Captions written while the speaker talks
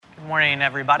Good morning,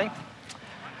 everybody.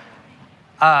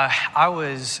 I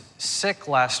was sick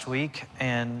last week,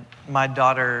 and my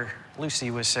daughter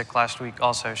Lucy was sick last week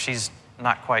also. She's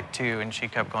not quite 2, and she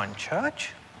kept going,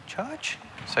 church?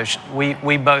 So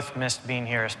we both missed being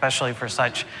here, especially for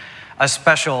such a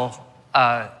special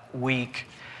week.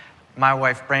 My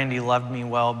wife, Brandy, loved me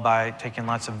well by taking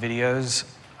lots of videos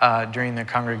during the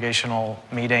congregational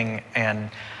meeting,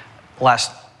 and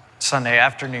last Sunday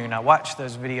afternoon, I watched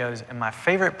those videos, and my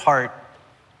favorite part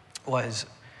was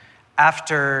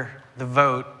after the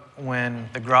vote when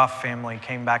the Groff family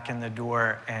came back in the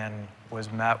door and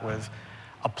was met with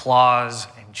applause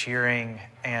and cheering,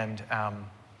 and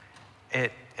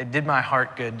it did my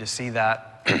heart good to see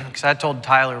that, because I told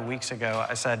Tyler weeks ago,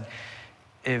 I said,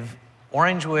 if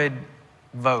Orangewood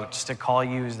votes to call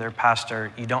you as their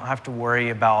pastor, you don't have to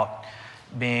worry about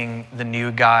being the new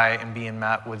guy and being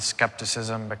met with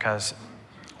skepticism, because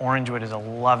Orangewood is a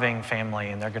loving family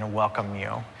and they're going to welcome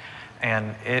you.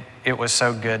 And it was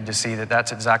so good to see that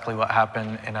that's exactly what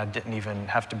happened, and I didn't even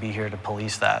have to be here to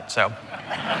police that. So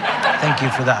thank you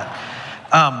for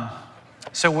that.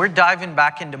 So we're diving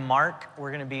back into Mark.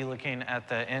 We're going to be looking at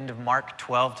the end of Mark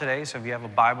 12 today. So if you have a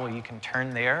Bible, you can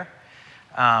turn there.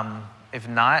 If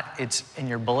not, it's in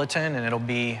your bulletin and it'll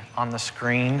be on the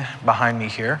screen behind me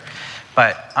here.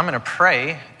 But I'm going to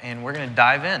pray and we're going to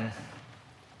dive in.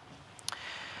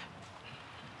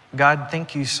 God,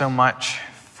 thank you so much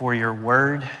for your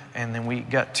word. And then we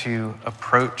get to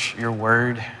approach your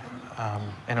word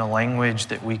in a language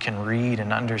that we can read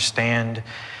and understand,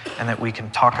 and that we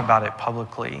can talk about it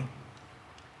publicly.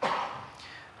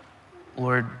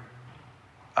 Lord,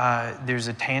 there's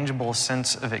a tangible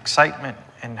sense of excitement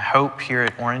and hope here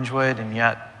at Orangewood, and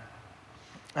yet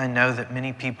I know that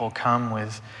many people come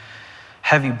with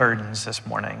heavy burdens this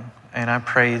morning, and I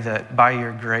pray that by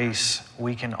your grace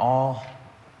we can all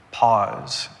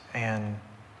pause and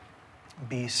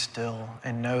be still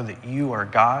and know that you are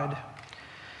God,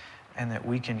 and that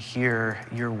we can hear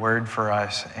your word for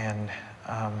us and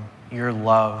your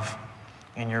love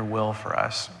and your will for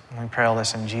us. And we pray all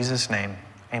this in Jesus' name,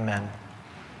 amen.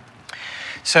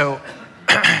 So,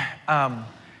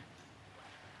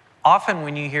 often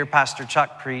when you hear Pastor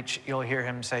Chuck preach, you'll hear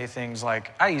him say things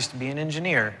like, I used to be an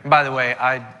engineer. And by the way,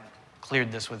 I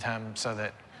cleared this with him so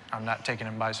that I'm not taking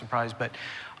him by surprise, but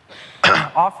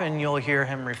often you'll hear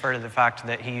him refer to the fact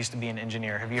that he used to be an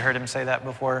engineer. Have you heard him say that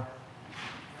before?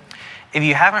 If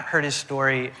you haven't heard his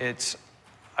story, it's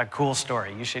a cool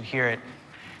story. You should hear it.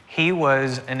 He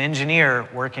was an engineer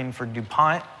working for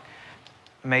DuPont,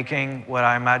 making what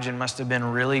I imagine must have been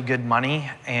really good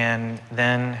money, and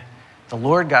then the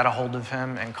Lord got a hold of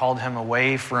him and called him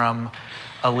away from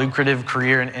a lucrative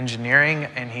career in engineering,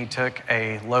 and he took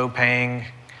a low-paying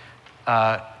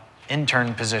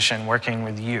intern position working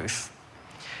with youth.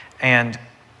 And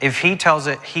if he tells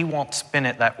it, he won't spin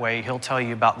it that way. He'll tell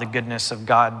you about the goodness of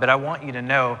God. But I want you to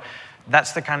know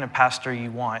that's the kind of pastor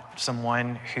you want,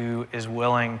 someone who is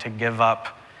willing to give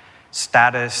up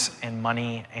status and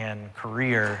money and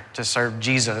career to serve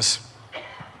Jesus.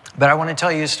 But I want to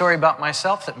tell you a story about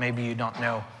myself that maybe you don't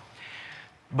know.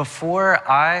 Before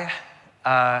I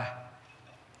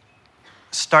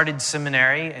started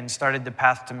seminary and started the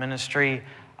path to ministry,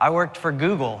 I worked for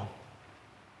Google.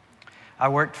 I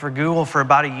worked for Google for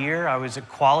about a year. I was a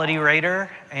quality rater,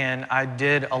 and I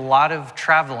did a lot of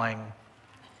traveling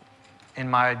in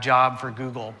my job for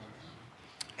Google.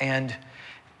 And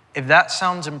if that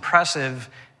sounds impressive,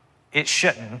 it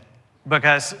shouldn't,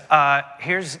 because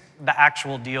here's the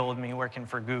actual deal with me working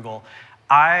for Google.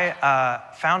 I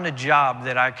found a job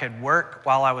that I could work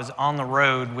while I was on the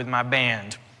road with my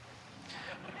band.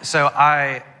 So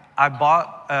I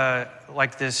bought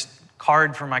like this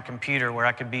card for my computer where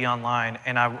I could be online,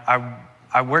 and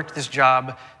I worked this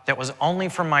job that was only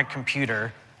from my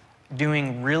computer,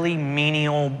 doing really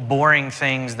menial, boring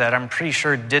things that I'm pretty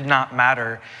sure did not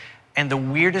matter. And the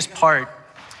weirdest part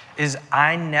is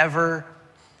I never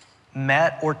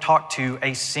met or talked to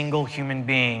a single human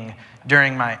being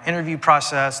during my interview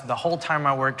process, the whole time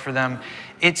I worked for them.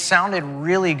 It sounded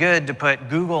really good to put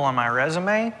Google on my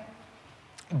resume,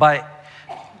 but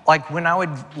like when I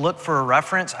would look for a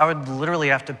reference, I would literally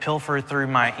have to pilfer through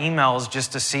my emails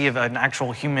just to see if an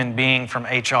actual human being from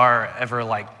HR ever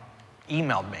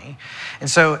emailed me. And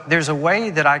so there's a way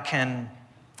that I can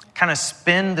kind of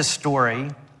spin the story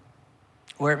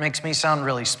where it makes me sound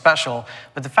really special.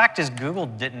 But the fact is, Google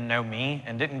didn't know me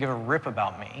and didn't give a rip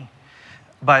about me.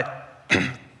 But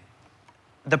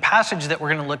the passage that we're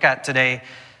going to look at today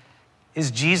is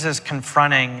Jesus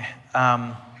confronting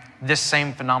this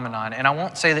same phenomenon. And I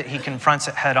won't say that he confronts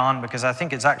it head on, because I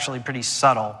think it's actually pretty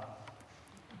subtle.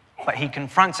 but he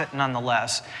confronts it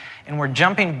nonetheless. And we're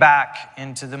jumping back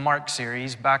into the Mark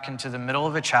series, back into the middle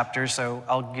of a chapter, so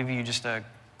I'll give you just a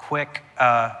quick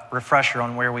refresher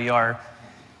on where we are.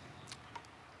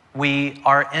 We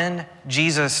are in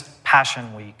Jesus'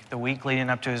 Passion Week, the week leading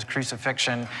up to his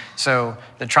crucifixion. So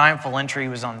the triumphal entry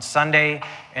was on Sunday,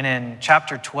 and in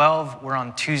chapter 12, we're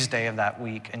on Tuesday of that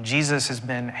week. And Jesus has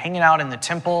been hanging out in the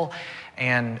temple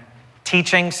and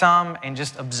teaching some and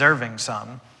just observing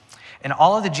some. And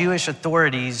all of the Jewish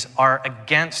authorities are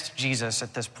against Jesus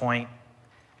at this point,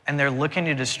 and they're looking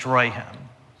to destroy him.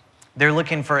 They're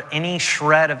looking for any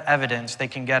shred of evidence they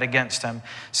can get against him.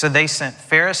 So they sent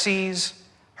Pharisees,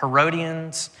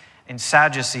 Herodians, and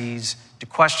Sadducees to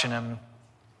question him.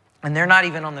 And they're not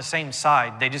even on the same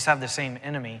side. They just have the same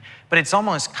enemy. But it's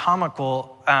almost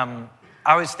comical.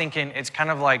 I was thinking it's kind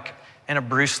of like in a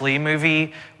Bruce Lee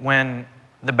movie when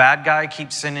the bad guy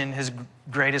keeps sending his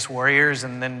greatest warriors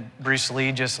and then Bruce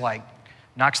Lee just like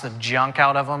knocks the junk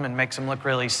out of them and makes them look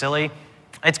really silly.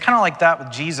 It's kind of like that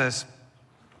with Jesus.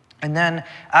 And then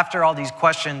after all these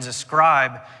questions, a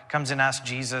scribe comes and asks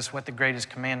Jesus what the greatest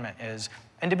commandment is.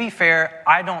 And to be fair,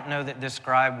 I don't know that this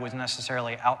scribe was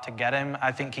necessarily out to get him.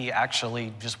 I think he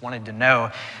actually just wanted to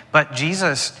know. But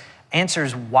Jesus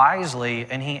answers wisely,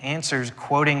 and he answers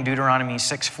quoting Deuteronomy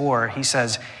 6:4. He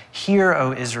says, "Hear,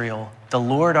 O Israel, the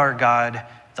Lord our God,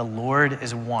 the Lord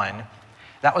is one."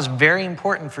 That was very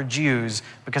important for Jews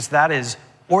because that is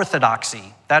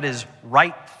orthodoxy. That is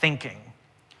right thinking.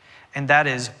 And that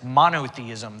is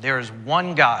monotheism. There is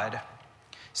one God.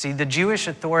 See, the Jewish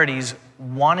authorities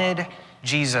wanted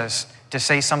Jesus to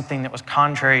say something that was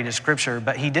contrary to Scripture,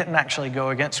 but he didn't actually go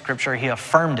against Scripture. He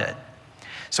affirmed it.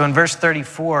 So in verse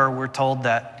 34, we're told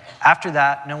that after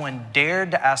that, no one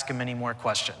dared to ask him any more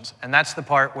questions. And that's the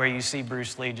part where you see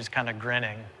Bruce Lee just kind of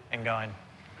grinning and going,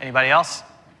 anybody else?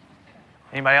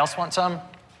 Anybody else want some?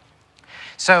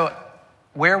 So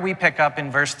where we pick up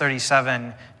in verse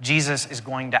 37, Jesus is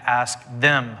going to ask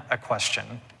them a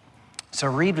question. So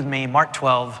read with me Mark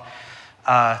 12,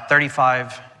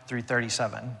 35 through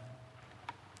 37.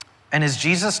 "And as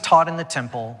Jesus taught in the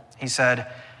temple, he said,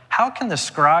 'How can the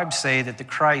scribes say that the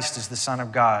Christ is the Son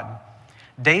of God?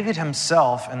 David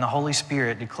himself and the Holy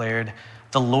Spirit declared,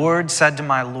 "The Lord said to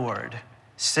my Lord,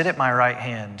 sit at my right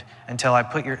hand until I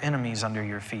put your enemies under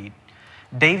your feet."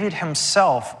 David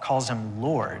himself calls him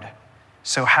Lord.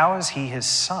 So how is he his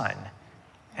son?'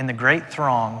 And the great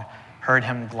throng heard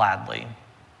him gladly."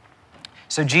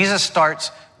 So Jesus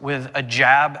starts with a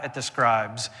jab at the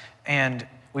scribes. And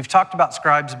we've talked about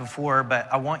scribes before, but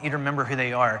I want you to remember who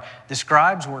they are. The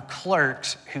scribes were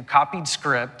clerks who copied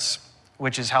scripts,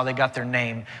 which is how they got their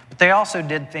name. But they also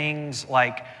did things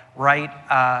like write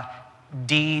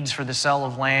deeds for the sale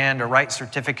of land or write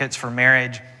certificates for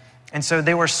marriage. And so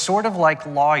they were sort of like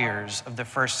lawyers of the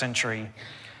first century.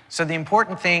 So the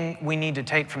important thing we need to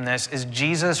take from this is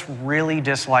Jesus really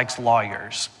dislikes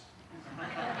lawyers.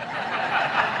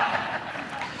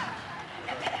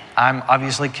 I'm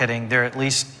obviously kidding. There are at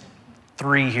least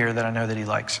 3 here that I know that he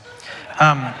likes.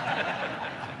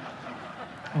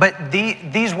 But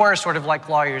these were sort of like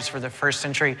lawyers for the first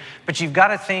century. But you've got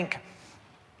to think,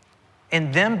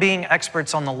 in them being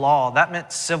experts on the law, that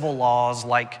meant civil laws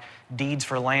like deeds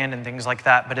for land and things like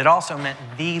that. But it also meant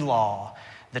the law,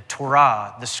 the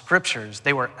Torah, the scriptures.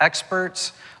 They were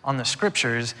experts on the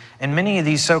scriptures. And many of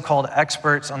these so-called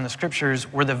experts on the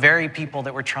scriptures were the very people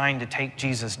that were trying to take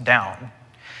Jesus down.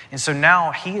 And so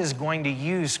now he is going to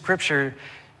use scripture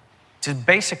to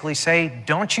basically say,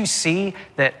 don't you see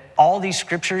that all these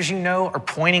scriptures you know are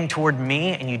pointing toward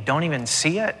me and you don't even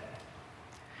see it?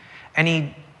 And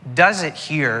he does it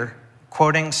here,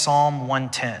 quoting Psalm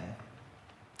 110.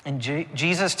 And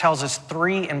Jesus tells us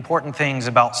 3 important things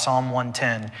about Psalm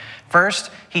 110.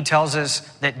 First, he tells us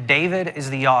that David is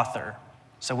the author.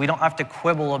 So we don't have to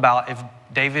quibble about if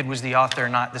David was the author or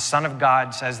not. The Son of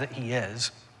God says that he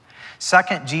is.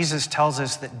 Second, Jesus tells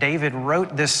us that David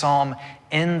wrote this psalm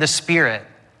in the Spirit,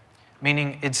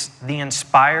 meaning it's the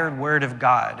inspired word of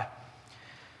God.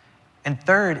 And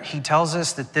third, he tells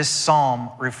us that this psalm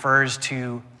refers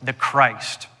to the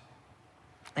Christ.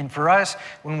 And for us,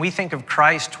 when we think of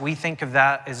Christ, we think of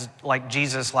that as like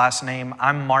Jesus' last name.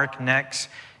 I'm Mark Nix.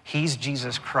 He's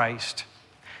Jesus Christ.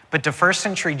 But to first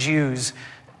century Jews,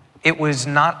 it was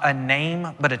not a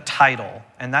name, but a title.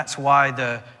 And that's why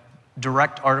the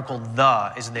direct article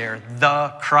 "the" is there,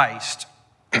 the Christ.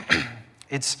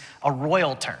 It's a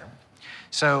royal term.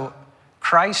 So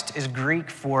Christ is Greek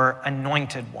for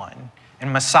anointed one,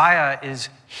 and Messiah is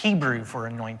Hebrew for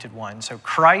anointed one. So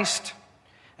Christ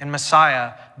and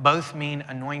Messiah both mean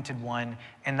anointed one,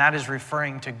 and that is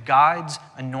referring to God's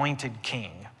anointed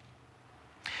king.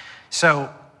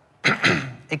 So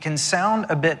it can sound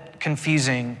a bit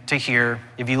confusing to hear.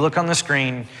 If you look on the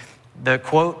screen, the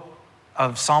quote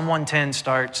of Psalm 110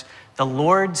 starts, "The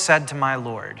Lord said to my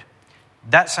Lord."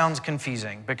 That sounds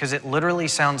confusing because it literally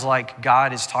sounds like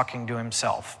God is talking to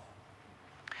himself.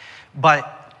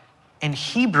 But in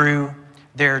Hebrew,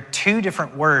 there are two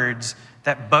different words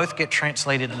that both get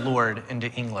translated Lord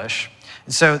into English.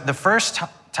 So the first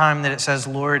time that it says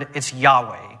Lord, it's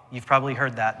Yahweh. You've probably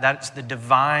heard that. That's the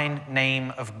divine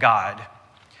name of God.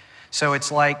 So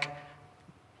it's like,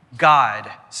 God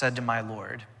said to my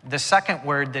Lord. The second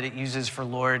word that it uses for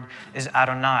Lord is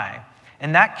Adonai.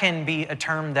 And that can be a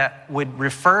term that would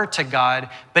refer to God,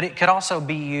 but it could also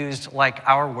be used like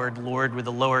our word Lord with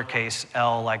a lowercase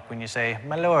l, like when you say,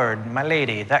 my Lord, my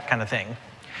lady, that kind of thing.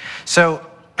 So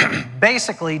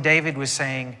basically, David was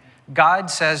saying, God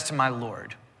says to my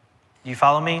Lord. Do you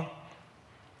follow me?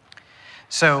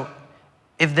 So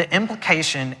if the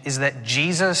implication is that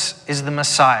Jesus is the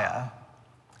Messiah,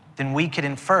 then we could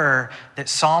infer that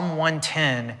Psalm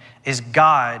 110 is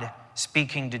God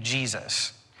speaking to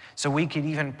Jesus. So we could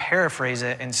even paraphrase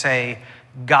it and say,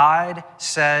 God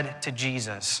said to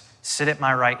Jesus, sit at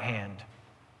my right hand.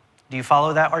 Do you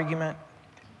follow that argument?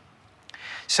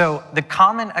 So the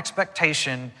common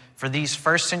expectation for these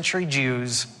first century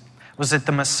Jews was that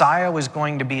the Messiah was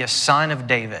going to be a son of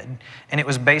David, and it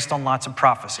was based on lots of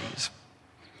prophecies.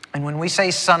 And when we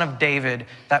say son of David,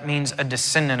 that means a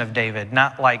descendant of David,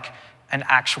 not like an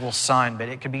actual son, but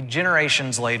it could be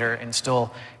generations later and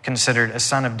still considered a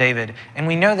son of David. And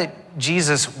we know that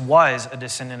Jesus was a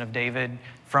descendant of David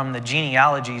from the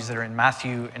genealogies that are in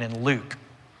Matthew and in Luke.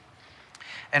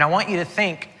 And I want you to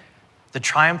think the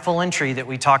triumphal entry that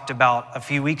we talked about a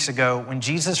few weeks ago, when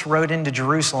Jesus rode into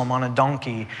Jerusalem on a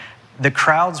donkey, the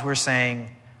crowds were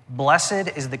saying,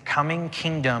 "Blessed is the coming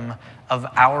kingdom of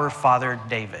our father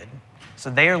David." So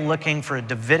they are looking for a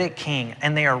Davidic king,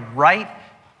 and they are right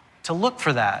to look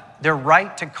for that. They're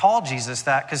right to call Jesus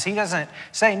that, because he doesn't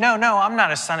say, no, I'm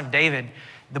not a son of David.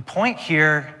 The point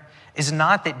here is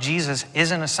not that Jesus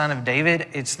isn't a son of David,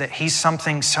 it's that he's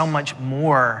something so much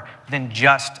more than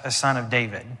just a son of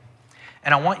David.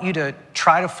 And I want you to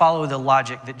try to follow the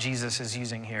logic that Jesus is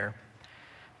using here.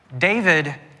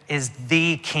 David is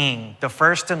the king, the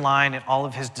first in line, and all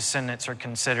of his descendants are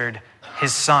considered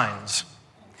his sons.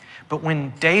 But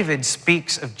when David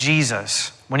speaks of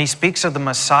Jesus, when he speaks of the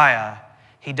Messiah,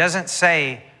 he doesn't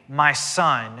say, my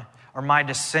son or my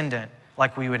descendant,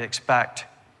 like we would expect.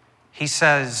 He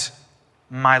says,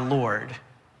 my Lord.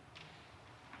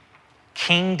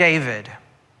 King David,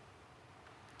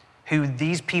 who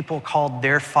these people called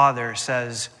their father,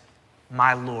 says,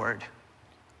 my Lord,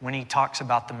 when he talks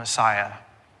about the Messiah.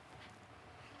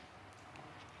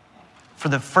 For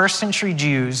the first century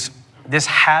Jews, this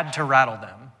had to rattle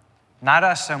them. Not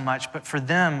us so much, but for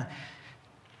them,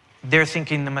 they're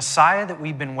thinking the Messiah that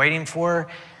we've been waiting for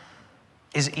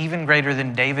is even greater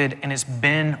than David, and it's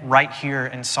been right here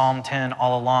in Psalm 10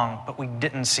 all along, but we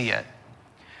didn't see it.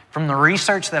 From the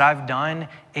research that I've done,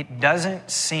 it doesn't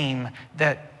seem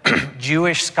that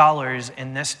Jewish scholars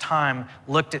in this time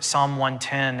looked at Psalm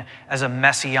 110 as a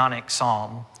messianic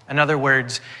psalm. In other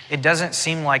words, it doesn't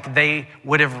seem like they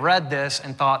would have read this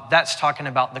and thought, that's talking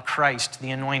about the Christ,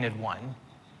 the anointed one.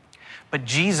 But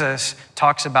Jesus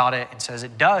talks about it and says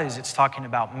it does, it's talking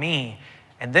about me.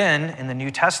 And then in the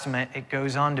New Testament, it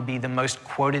goes on to be the most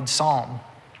quoted psalm.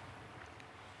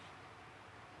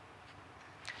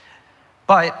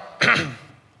 But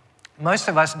most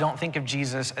of us don't think of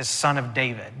Jesus as son of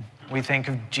David. We think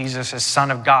of Jesus as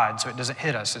son of God, so it doesn't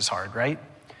hit us as hard, right?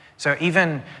 So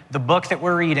even the book that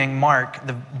we're reading, Mark,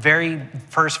 the very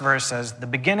first verse says, the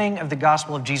beginning of the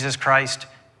gospel of Jesus Christ,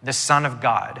 the Son of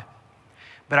God.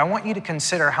 But I want you to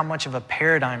consider how much of a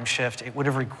paradigm shift it would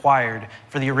have required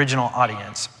for the original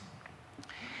audience.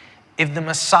 If the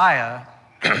Messiah,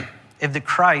 if the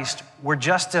Christ were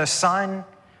just a son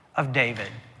of David,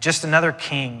 just another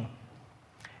king,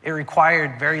 it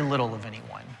required very little of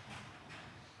anyone.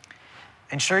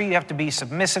 And sure, you have to be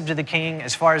submissive to the king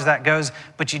as far as that goes,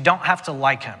 but you don't have to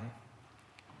like him.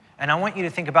 And I want you to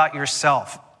think about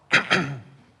yourself.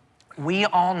 We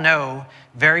all know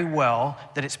very well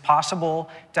that it's possible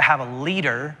to have a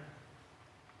leader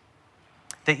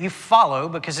that you follow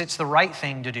because it's the right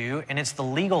thing to do and it's the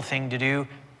legal thing to do,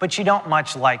 but you don't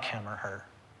much like him or her.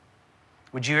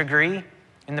 Would you agree?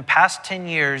 In the past 10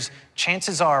 years,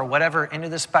 chances are, whatever end of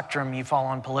the spectrum you fall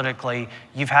on politically,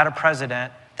 you've had a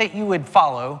president that you would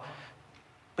follow,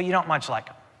 but you don't much like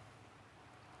him.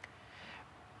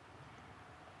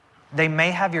 They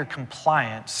may have your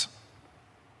compliance,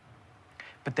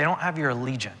 but they don't have your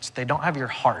allegiance. They don't have your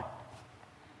heart.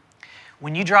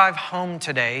 When you drive home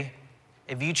today,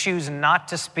 if you choose not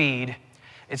to speed,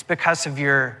 it's because of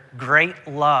your great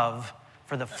love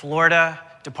for the Florida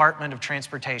Department of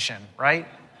Transportation, right?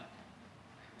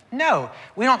 No,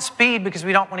 we don't speed because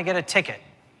we don't want to get a ticket.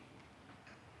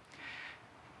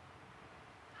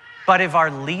 But if our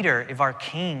leader, if our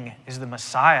king is the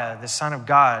Messiah, the Son of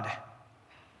God,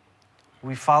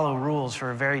 we follow rules for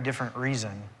a very different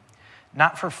reason,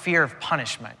 not for fear of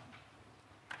punishment.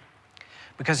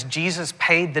 Because Jesus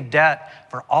paid the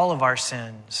debt for all of our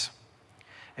sins.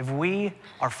 If we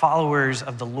are followers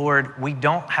of the Lord, we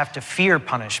don't have to fear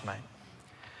punishment.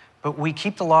 But we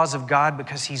keep the laws of God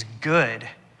because he's good,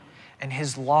 and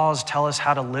his laws tell us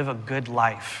how to live a good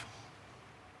life.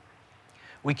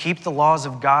 We keep the laws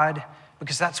of God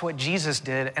because that's what Jesus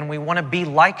did, and we want to be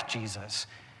like Jesus.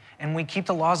 And we keep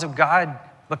the laws of God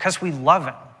because we love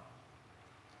him.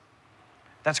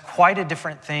 That's quite a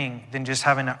different thing than just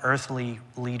having an earthly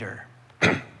leader.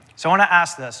 So I want to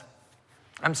ask this.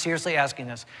 I'm seriously asking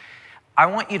this. I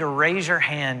want you to raise your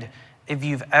hand if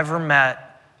you've ever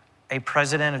met a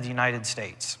president of the United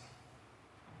States.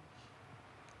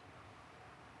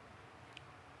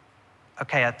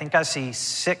 Okay, I think I see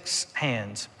 6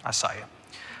 hands. I saw you.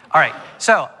 All right,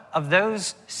 so of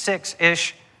those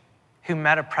 6-ish who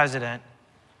met a president,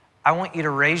 I want you to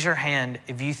raise your hand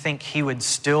if you think he would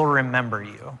still remember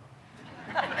you.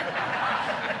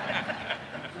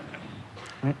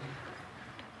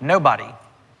 Nobody.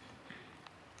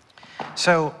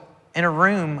 So in a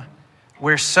room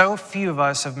where so few of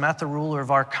us have met the ruler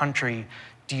of our country,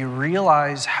 do you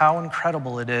realize how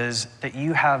incredible it is that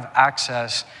you have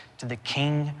access to the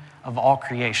King of all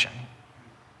creation?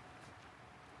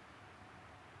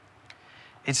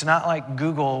 It's not like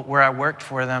Google where I worked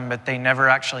for them, but they never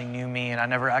actually knew me and I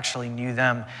never actually knew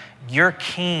them. Your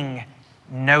King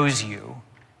knows you.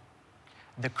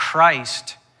 The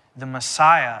Christ, the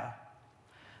Messiah,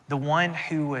 the one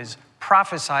who was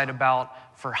prophesied about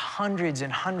for hundreds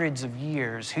and hundreds of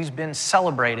years, who's been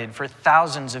celebrated for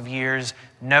thousands of years,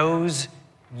 knows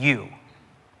you.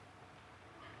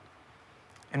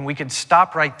 And we could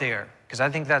stop right there, because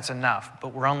I think that's enough,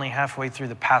 but we're only halfway through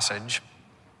the passage.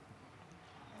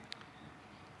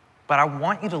 But I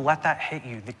want you to let that hit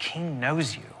you. The King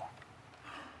knows you.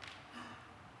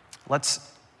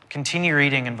 Let's continue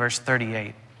reading in verse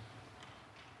 38.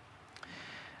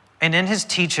 And in his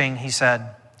teaching, he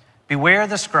said, "Beware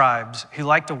the scribes who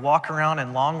like to walk around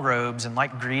in long robes and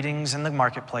like greetings in the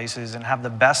marketplaces and have the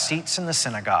best seats in the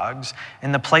synagogues,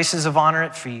 in the places of honor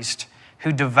at feast,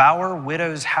 who devour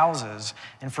widows' houses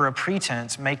and for a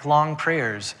pretense make long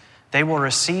prayers. They will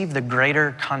receive the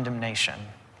greater condemnation."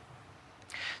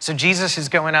 So Jesus is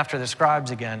going after the scribes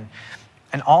again.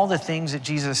 And all the things that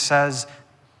Jesus says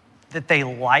that they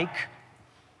like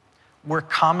were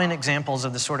common examples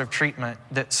of the sort of treatment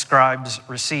that scribes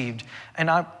received. And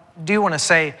I do want to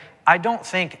say, I don't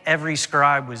think every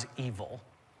scribe was evil.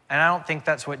 And I don't think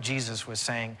that's what Jesus was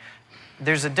saying.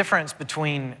 There's a difference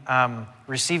between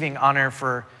receiving honor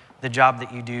for the job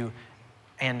that you do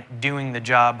and doing the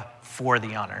job for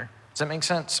the honor. Does that make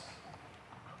sense?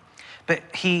 But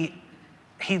he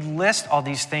lists all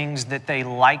these things that they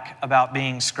like about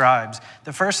being scribes.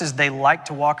 The first is they like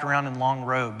to walk around in long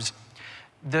robes.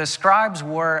 The scribes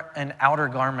wore an outer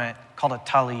garment called a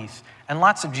talith, and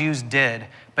lots of Jews did,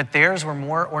 but theirs were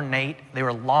more ornate, they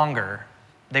were longer.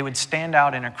 They would stand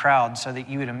out in a crowd so that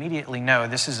you would immediately know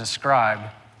this is a scribe.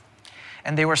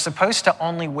 And they were supposed to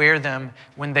only wear them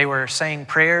when they were saying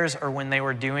prayers or when they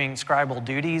were doing scribal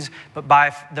duties. But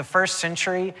by the first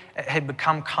century, it had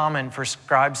become common for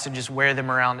scribes to just wear them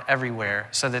around everywhere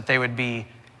so that they would be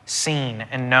seen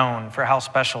and known for how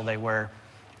special they were.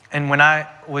 And when I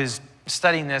was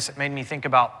studying this, it made me think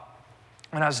about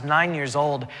when I was 9 years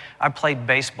old, I played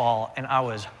baseball and I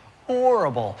was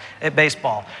horrible at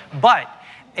baseball. But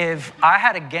if I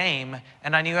had a game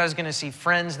and I knew I was going to see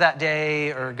friends that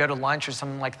day or go to lunch or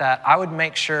something like that, I would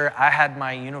make sure I had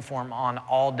my uniform on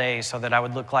all day so that I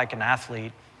would look like an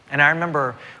athlete. And I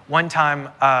remember one time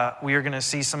we were going to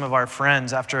see some of our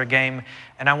friends after a game,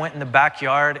 and I went in the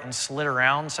backyard and slid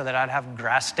around so that I'd have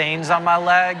grass stains on my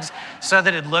legs so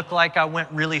that it looked like I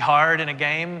went really hard in a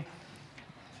game.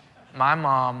 My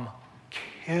mom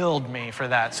killed me for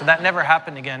that, so that never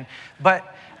happened again.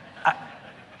 But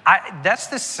that's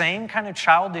the same kind of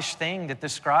childish thing that the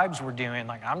scribes were doing.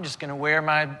 Like, I'm just going to wear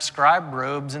my scribe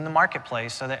robes in the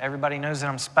marketplace so that everybody knows that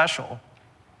I'm special.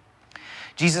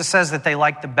 Jesus says that they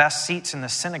like the best seats in the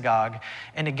synagogue.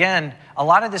 And again, a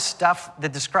lot of this stuff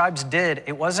that the scribes did,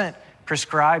 it wasn't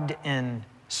prescribed in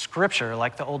Scripture,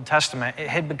 like the Old Testament. It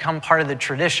had become part of the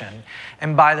tradition.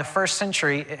 And by the first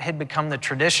century, it had become the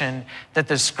tradition that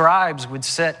the scribes would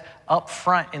sit up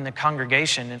front in the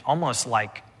congregation in almost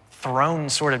like throne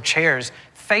sort of chairs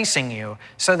facing you,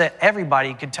 so that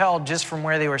everybody could tell just from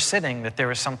where they were sitting that there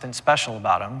was something special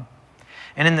about them.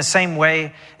 And in the same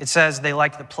way, it says they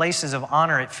liked the places of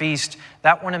honor at feast.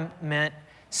 That one meant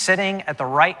sitting at the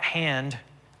right hand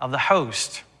of the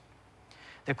host.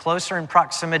 The closer in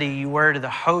proximity you were to the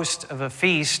host of a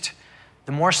feast,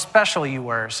 the more special you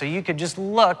were. So you could just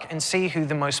look and see who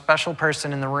the most special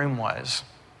person in the room was.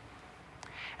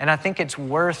 And I think it's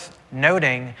worth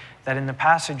noting that in the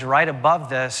passage right above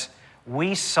this,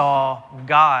 we saw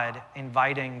God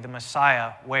inviting the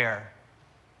Messiah where?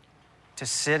 To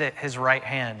sit at his right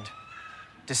hand,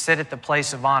 to sit at the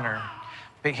place of honor.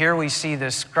 But here we see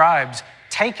the scribes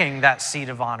taking that seat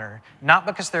of honor, not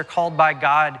because they're called by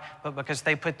God, but because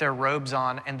they put their robes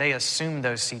on and they assume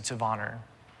those seats of honor.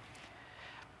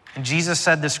 And Jesus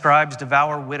said the scribes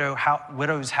devour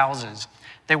widows' houses.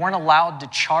 They weren't allowed to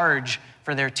charge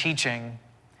for their teaching,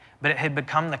 but it had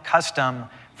become the custom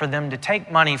for them to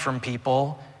take money from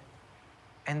people,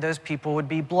 and those people would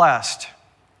be blessed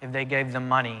if they gave them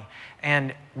money.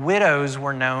 And widows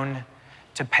were known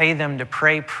to pay them to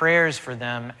pray prayers for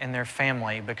them and their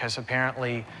family, because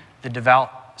apparently the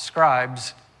devout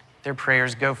scribes, their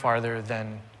prayers go farther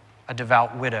than a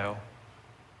devout widow.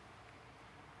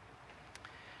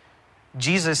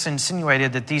 Jesus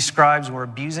insinuated that these scribes were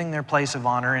abusing their place of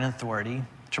honor and authority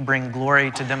to bring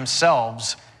glory to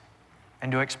themselves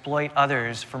and to exploit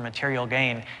others for material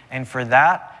gain. And for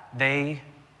that, they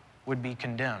would be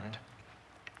condemned.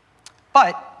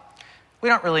 But we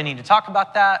don't really need to talk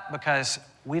about that because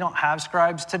we don't have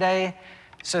scribes today.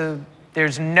 So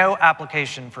there's no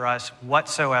application for us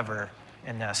whatsoever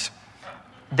in this.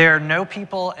 There are no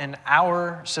people in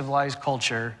our civilized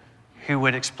culture who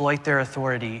would exploit their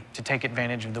authority to take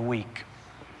advantage of the weak,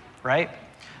 right?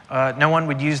 No one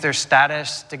would use their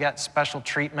status to get special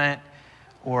treatment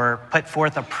or put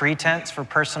forth a pretense for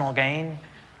personal gain.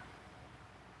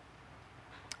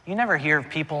 You never hear of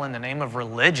people in the name of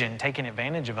religion taking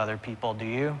advantage of other people, do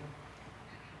you?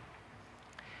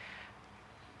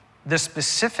 The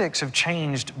specifics have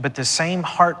changed, but the same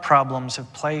heart problems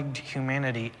have plagued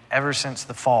humanity ever since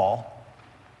the fall.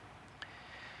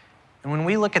 And when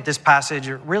we look at this passage,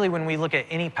 or really when we look at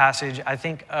any passage, I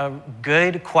think a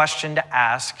good question to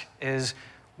ask is,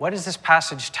 what does this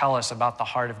passage tell us about the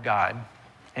heart of God?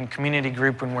 In community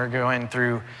group, when we're going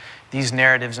through these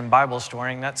narratives and Bible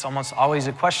storying, that's almost always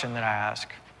a question that I ask.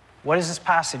 What does this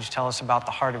passage tell us about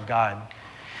the heart of God?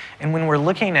 And when we're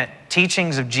looking at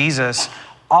teachings of Jesus,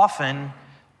 often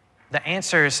the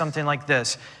answer is something like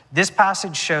this. This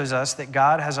passage shows us that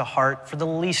God has a heart for the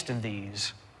least of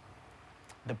these: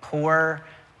 the poor,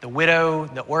 the widow,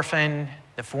 the orphan,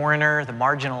 the foreigner, the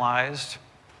marginalized.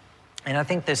 And I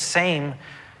think the same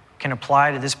can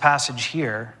apply to this passage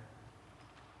here.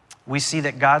 We see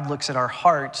that God looks at our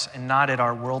hearts and not at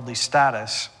our worldly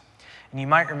status. And you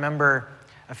might remember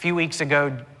a few weeks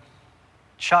ago,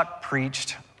 Chuck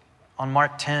preached on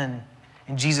Mark 10,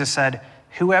 and Jesus said,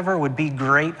 "Whoever would be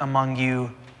great among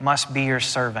you must be your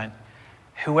servant.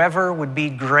 Whoever would be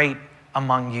great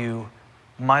among you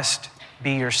must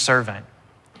be your servant."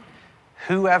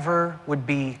 Whoever would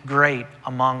be great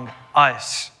among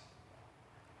us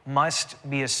must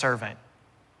be a servant.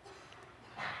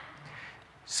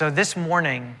 So this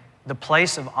morning, the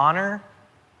place of honor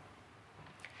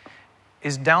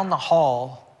is down the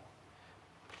hall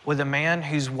with a man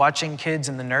who's watching kids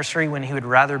in the nursery when he would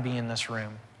rather be in this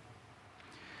room.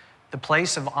 The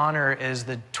place of honor is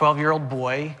the 12-year-old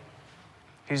boy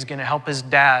who's going to help his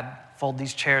dad fold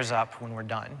these chairs up when we're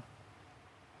done.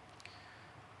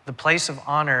 The place of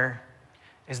honor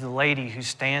is the lady who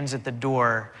stands at the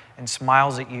door and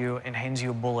smiles at you and hands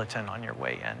you a bulletin on your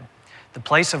way in. The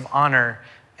place of honor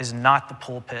is not the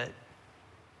pulpit.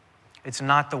 It's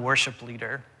not the worship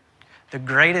leader. The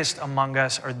greatest among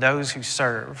us are those who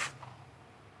serve.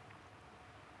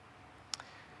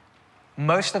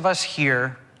 Most of us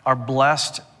here are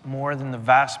blessed more than the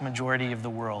vast majority of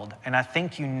the world, and I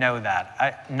think you know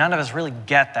that. None of us really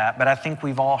get that, but I think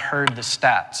we've all heard the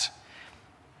stats.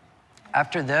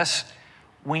 After this,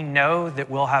 we know that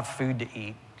we'll have food to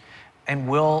eat, and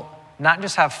we'll not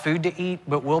just have food to eat,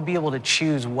 but we'll be able to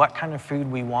choose what kind of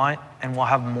food we want, and we'll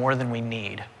have more than we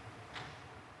need.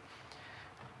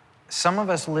 Some of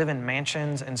us live in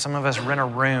mansions, and some of us rent a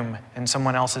room in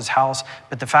someone else's house,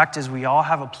 but the fact is we all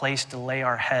have a place to lay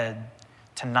our head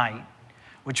tonight,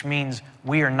 which means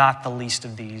we are not the least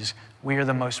of these. We are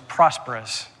the most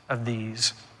prosperous of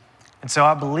these. And so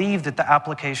I believe that the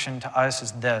application to us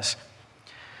is this.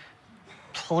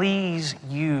 Please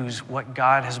use what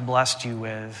God has blessed you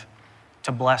with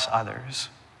to bless others.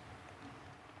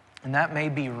 And that may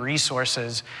be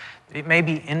resources, it may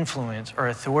be influence or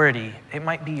authority, it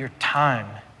might be your time,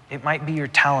 it might be your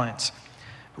talents.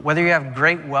 But whether you have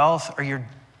great wealth or you're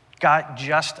got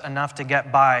just enough to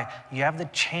get by, you have the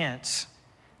chance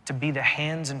to be the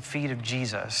hands and feet of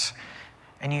Jesus.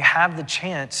 And you have the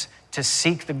chance to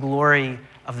seek the glory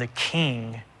of the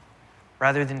King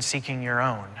rather than seeking your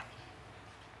own.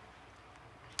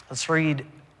 Let's read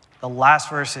the last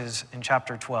verses in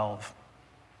chapter 12.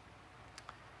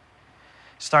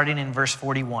 Starting in verse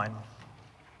 41.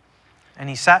 And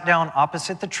he sat down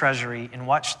opposite the treasury and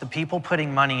watched the people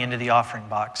putting money into the offering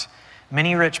box.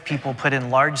 Many rich people put in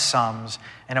large sums,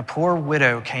 and a poor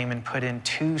widow came and put in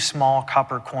 2 small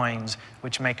copper coins,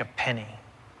 which make a penny.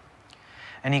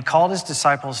 And he called his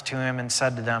disciples to him and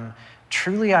said to them,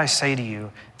 "Truly I say to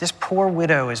you, this poor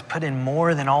widow has put in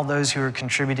more than all those who are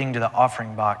contributing to the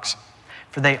offering box.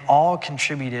 For they all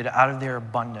contributed out of their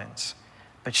abundance.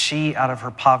 But she, out of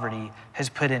her poverty, has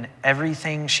put in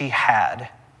everything she had,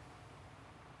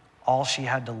 all she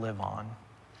had to live on."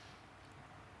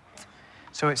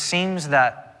 So it seems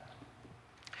that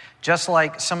just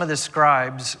like some of the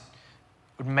scribes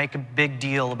would make a big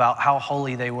deal about how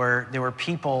holy they were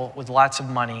people with lots of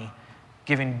money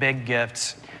giving big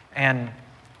gifts. And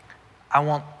I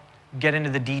won't get into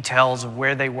the details of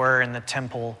where they were in the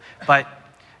temple, but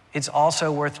it's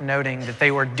also worth noting that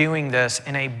they were doing this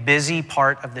in a busy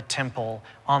part of the temple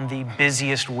on the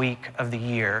busiest week of the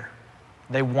year.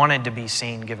 They wanted to be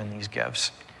seen giving these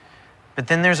gifts. But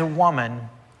then there's a woman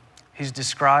who's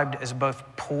described as both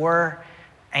poor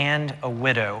and a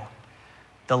widow.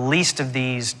 The least of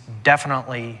these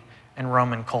definitely in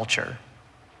Roman culture.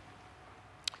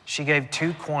 She gave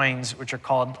 2 coins, which are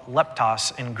called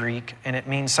leptos in Greek, and it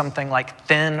means something like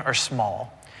thin or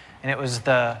small. And it was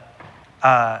the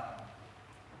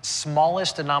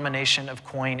smallest denomination of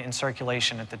coin in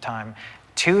circulation at the time.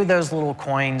 2 of those little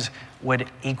coins would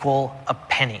equal a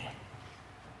penny.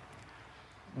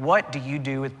 What do you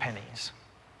do with pennies?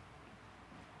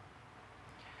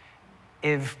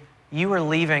 If you were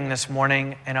leaving this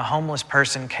morning and a homeless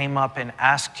person came up and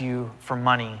asked you for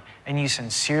money and you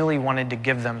sincerely wanted to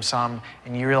give them some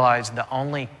and you realized the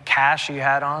only cash you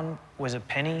had on was a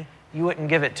penny, you wouldn't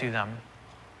give it to them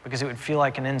because it would feel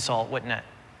like an insult, wouldn't it?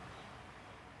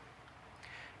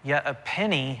 Yet a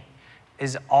penny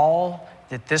is all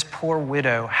that this poor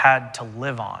widow had to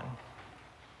live on.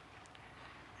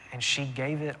 And she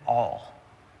gave it all.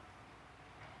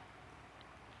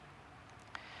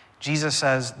 Jesus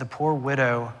says the poor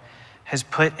widow has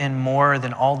put in more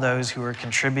than all those who are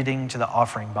contributing to the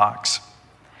offering box.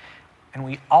 And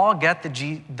we all get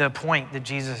the point that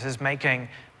Jesus is making,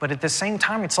 but at the same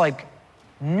time, it's like,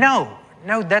 no,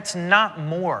 that's not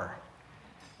more.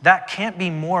 That can't be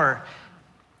more.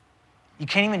 You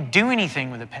can't even do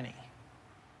anything with a penny.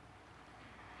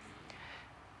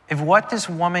 If what this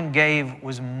woman gave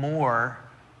was more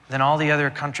than all the other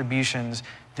contributions,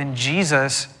 then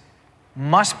Jesus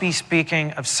must be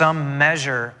speaking of some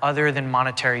measure other than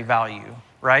monetary value,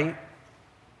 right?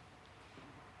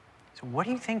 So what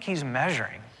do you think he's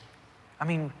measuring? I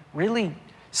mean, really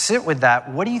sit with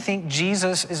that. What do you think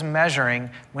Jesus is measuring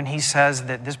when he says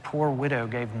that this poor widow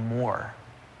gave more?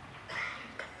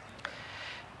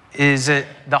 Is it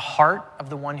the heart of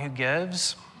the one who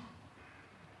gives?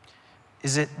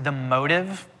 Is it the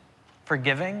motive for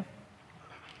giving?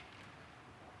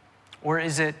 Or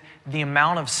is it the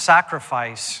amount of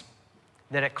sacrifice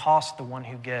that it costs the one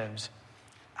who gives?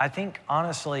 I think,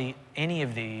 honestly, any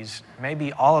of these,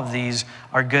 maybe all of these,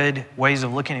 are good ways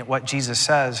of looking at what Jesus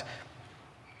says.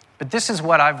 But this is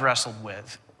what I've wrestled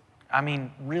with. I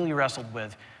mean, really wrestled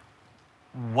with.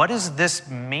 What does this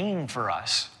mean for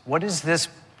us? What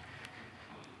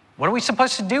are we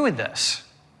supposed to do with this?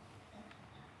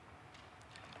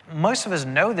 Most of us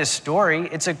know this story.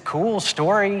 It's a cool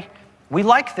story. We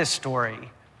like this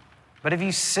story. But if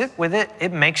you sit with it,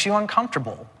 it makes you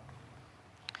uncomfortable.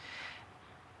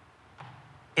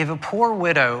 If a poor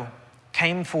widow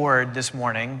came forward this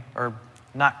morning, or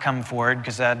not come forward,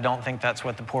 because I don't think that's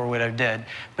what the poor widow did,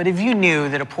 but if you knew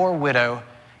that a poor widow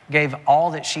gave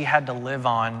all that she had to live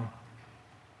on,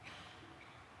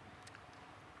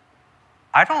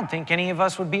 I don't think any of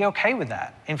us would be okay with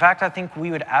that. In fact, I think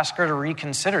we would ask her to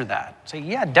reconsider that. Say,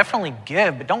 yeah, definitely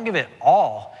give, but don't give it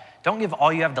all. Don't give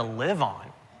all you have to live on.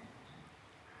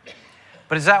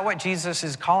 But is that what Jesus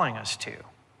is calling us to?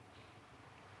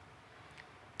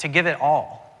 To give it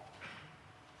all?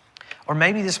 Or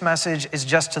maybe this message is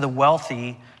just to the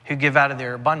wealthy who give out of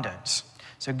their abundance.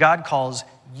 So God calls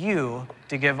you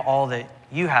to give all that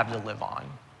you have to live on.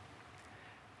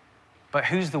 But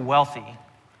who's the wealthy?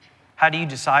 How do you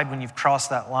decide when you've crossed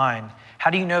that line?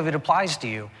 How do you know if it applies to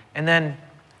you? And then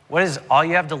what is all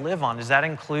you have to live on? Does that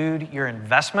include your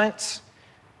investments?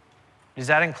 Does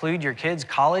that include your kids'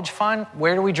 college fund?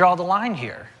 Where do we draw the line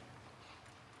here?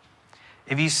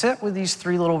 If you sit with these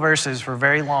 3 little verses for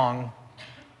very long,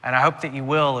 and I hope that you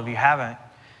will if you haven't,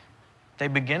 they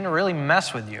begin to really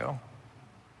mess with you.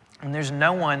 And there's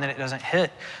no one that it doesn't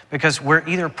hit, because we're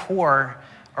either poor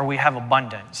or we have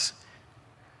abundance.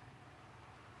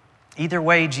 Either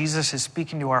way, Jesus is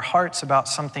speaking to our hearts about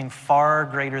something far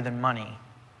greater than money.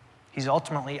 He's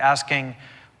ultimately asking,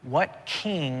 what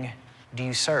king do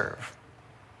you serve?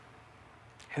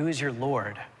 Who is your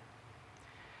Lord?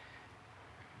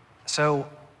 So,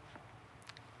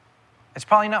 it's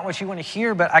probably not what you want to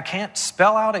hear, but I can't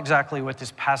spell out exactly what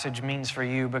this passage means for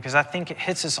you, because I think it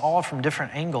hits us all from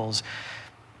different angles.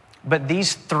 But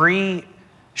these 3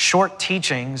 short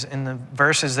teachings in the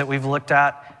verses that we've looked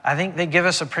at, I think they give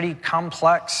us a pretty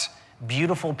complex,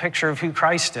 beautiful picture of who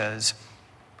Christ is.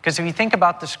 Because if you think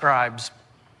about the scribes,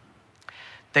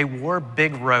 they wore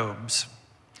big robes.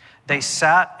 They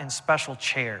sat in special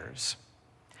chairs.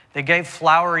 They gave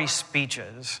flowery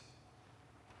speeches.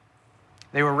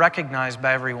 They were recognized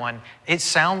by everyone. It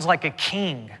sounds like a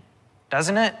king,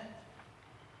 doesn't it?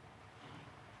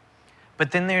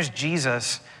 But then there's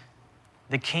Jesus,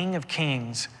 the King of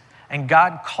Kings, and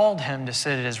God called him to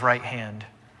sit at his right hand.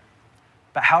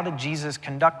 But how did Jesus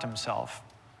conduct himself?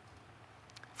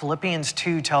 Philippians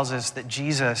 2 tells us that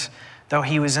Jesus, though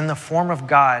he was in the form of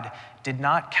God, did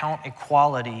not count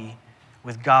equality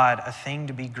with God a thing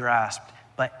to be grasped,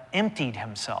 but emptied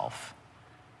himself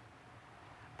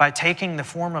by taking the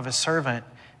form of a servant,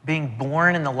 being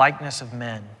born in the likeness of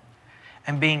men,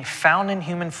 and being found in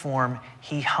human form,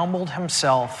 he humbled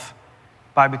himself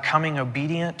by becoming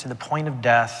obedient to the point of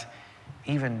death,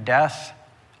 even death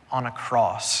on a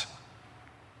cross.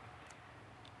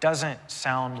 Doesn't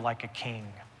sound like a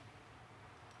king.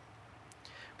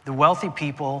 The wealthy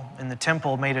people in the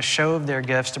temple made a show of their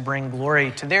gifts to bring glory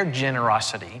to their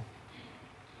generosity.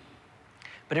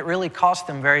 But it really cost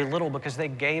them very little because they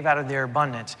gave out of their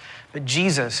abundance. But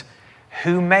Jesus,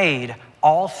 who made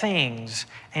all things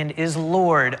and is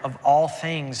Lord of all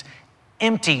things,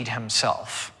 emptied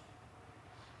himself.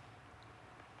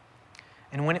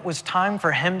 And when it was time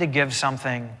for him to give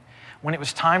something, when it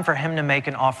was time for him to make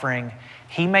an offering,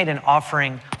 he made an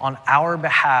offering on our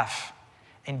behalf,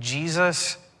 and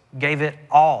Jesus gave it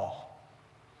all.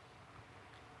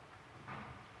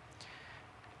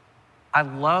 I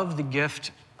love the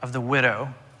gift of the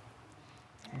widow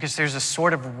because there's a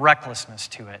sort of recklessness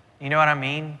to it. You know what I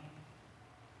mean?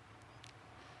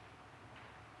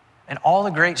 And all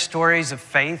the great stories of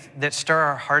faith that stir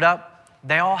our heart up,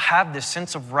 they all have this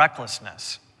sense of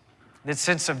recklessness. This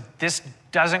sense of, this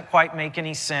doesn't quite make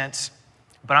any sense,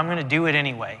 but I'm going to do it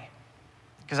anyway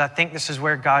because I think this is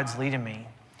where God's leading me.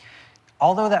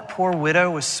 Although that poor widow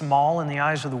was small in the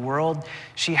eyes of the world,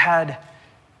 she had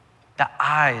the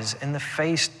eyes and the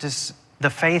faith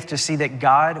to see that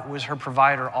God was her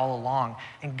provider all along.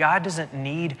 And God doesn't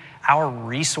need our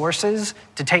resources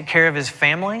to take care of his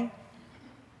family.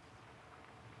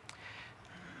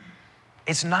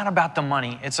 It's not about the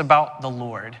money, it's about the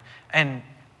Lord. And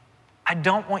I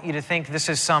don't want you to think this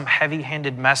is some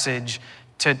heavy-handed message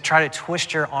to try to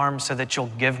twist your arm so that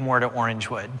you'll give more to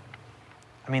Orangewood.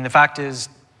 I mean, the fact is,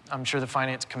 I'm sure the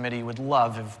finance committee would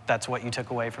love if that's what you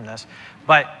took away from this.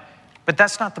 But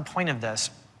that's not the point of this.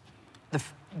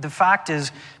 The fact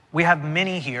is, we have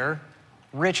many here,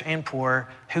 rich and poor,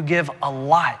 who give a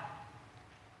lot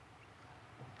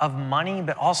of money,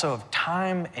 but also of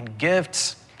time and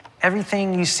gifts.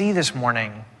 Everything you see this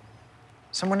morning.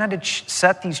 Someone had to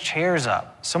set these chairs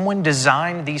up. Someone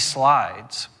designed these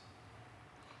slides.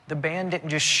 The band didn't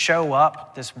just show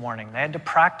up this morning. They had to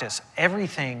practice.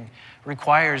 Everything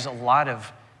requires a lot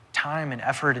of time and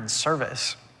effort and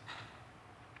service.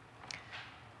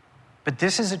 But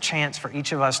this is a chance for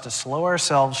each of us to slow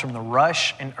ourselves from the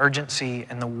rush and urgency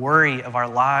and the worry of our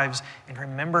lives and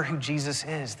remember who Jesus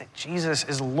is, that Jesus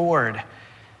is Lord,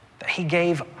 that he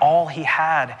gave all he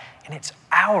had, and it's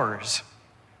ours.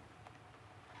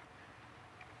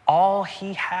 All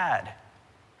he had,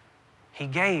 he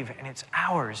gave, and it's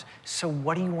ours. So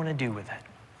what do you want to do with it?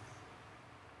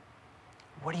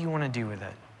 What do you want to do with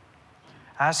it?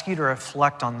 I ask you to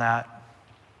reflect on that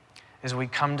as we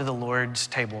come to the Lord's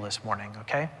table this morning,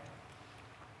 okay?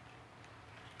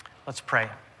 Let's pray.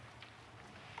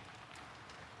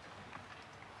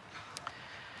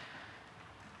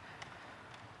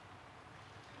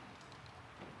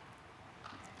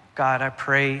 God, I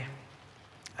pray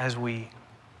as we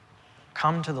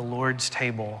come to the Lord's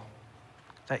table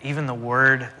that even the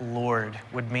word Lord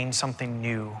would mean something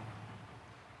new,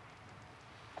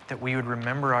 that we would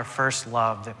remember our first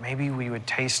love, that maybe we would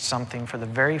taste something for the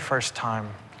very first time,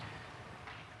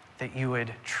 that you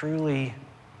would truly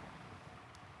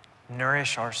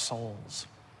nourish our souls.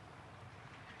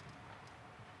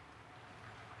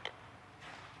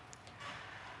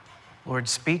 Lord,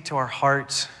 speak to our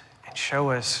hearts and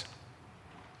show us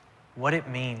what it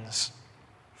means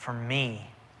for me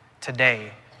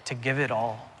today to give it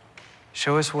all.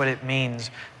 Show us what it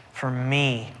means for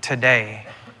me today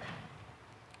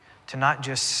to not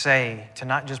just say, to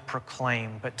not just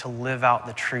proclaim, but to live out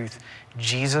the truth.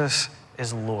 Jesus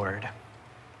is Lord.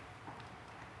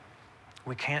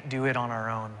 We can't do it on our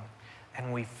own,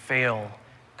 and we fail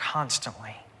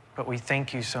constantly. But we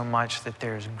thank you so much that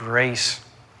there's grace.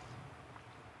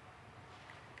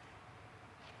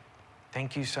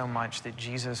 Thank you so much that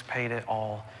Jesus paid it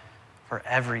all for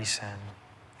every sin,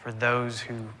 for those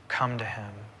who come to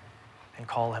him and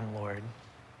call him Lord.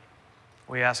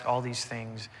 We ask all these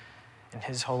things in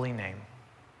his holy name.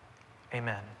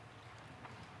 Amen.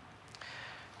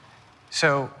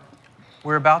 So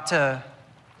we're about to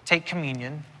take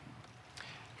communion,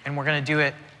 and we're going to do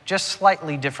it just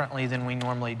slightly differently than we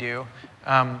normally do.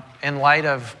 In light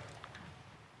of,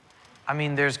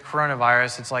 there's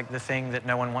coronavirus. It's like the thing that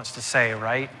no one wants to say,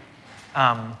 right?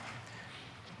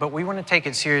 But we want to take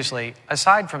it seriously.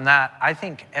 Aside from that, I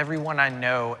think everyone I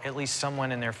know, at least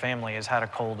someone in their family, has had a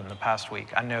cold in the past week.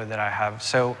 I know that I have.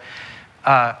 So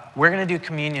we're going to do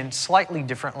communion slightly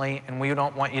differently, and we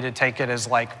don't want you to take it as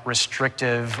like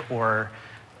restrictive or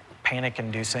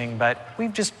panic-inducing, but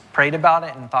we've just prayed about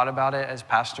it and thought about it as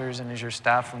pastors and as your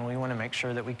staff, and we want to make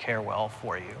sure that we care well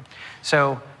for you.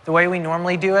 So the way we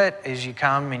normally do it is you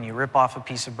come and you rip off a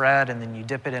piece of bread and then you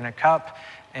dip it in a cup,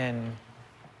 and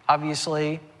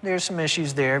obviously there's some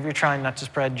issues there if you're trying not to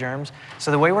spread germs.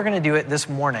 So the way we're going to do it this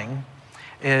morning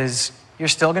is you're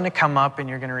still going to come up and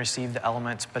you're going to receive the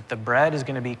elements, but the bread is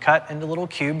going to be cut into little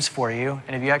cubes for you,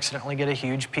 and if you accidentally get a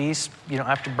huge piece, you don't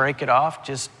have to break it off,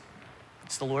 just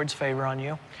it's the Lord's favor on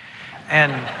you.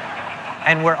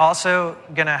 And we're also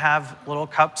going to have little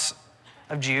cups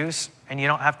of juice, and you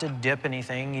don't have to dip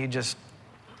anything. You just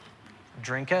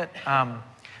drink it.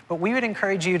 But we would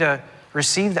encourage you to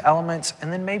receive the elements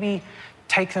and then maybe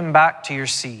take them back to your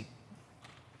seat.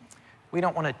 We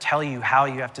don't want to tell you how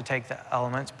you have to take the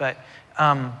elements, but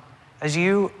as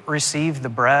you receive the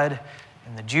bread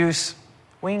and the juice,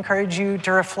 we encourage you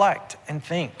to reflect and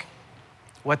think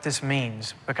what this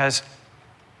means, because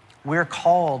we're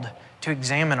called to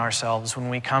examine ourselves when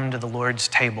we come to the Lord's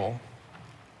table.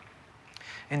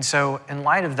 And so in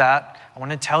light of that, I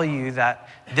want to tell you that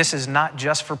this is not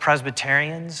just for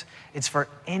Presbyterians. It's for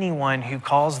anyone who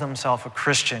calls themselves a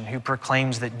Christian, who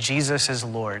proclaims that Jesus is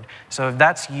Lord. So if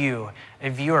that's you,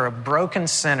 if you are a broken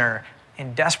sinner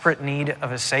in desperate need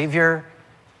of a Savior,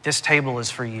 this table is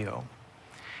for you.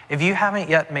 If you haven't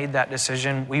yet made that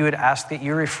decision, we would ask that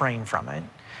you refrain from it.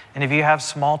 And if you have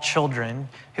small children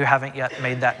who haven't yet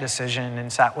made that decision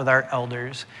and sat with our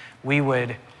elders, we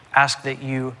would ask that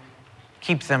you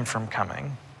keep them from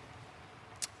coming.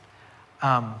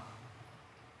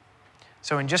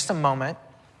 So in just a moment,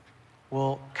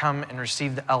 we'll come and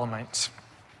receive the elements.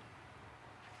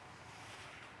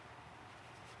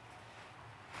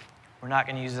 We're not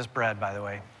going to use this bread, by the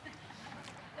way.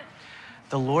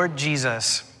 The Lord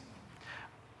Jesus,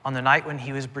 on the night when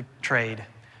he was betrayed,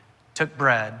 took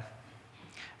bread,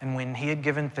 and when he had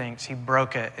given thanks, he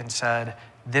broke it and said,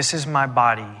 "This is my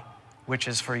body, which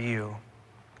is for you.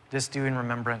 This do in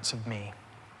remembrance of me."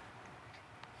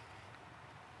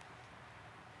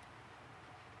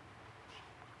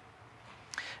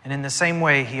 And in the same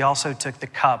way, he also took the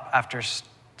cup after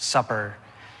supper,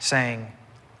 saying,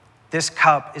 "This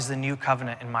cup is the new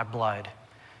covenant in my blood.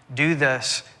 Do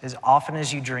this as often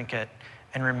as you drink it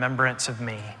in remembrance of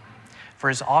me. For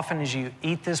as often as you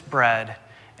eat this bread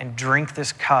and drink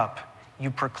this cup, you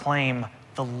proclaim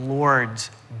the Lord's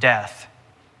death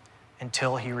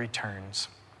until he returns."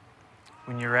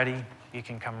 When you're ready, you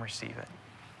can come receive it.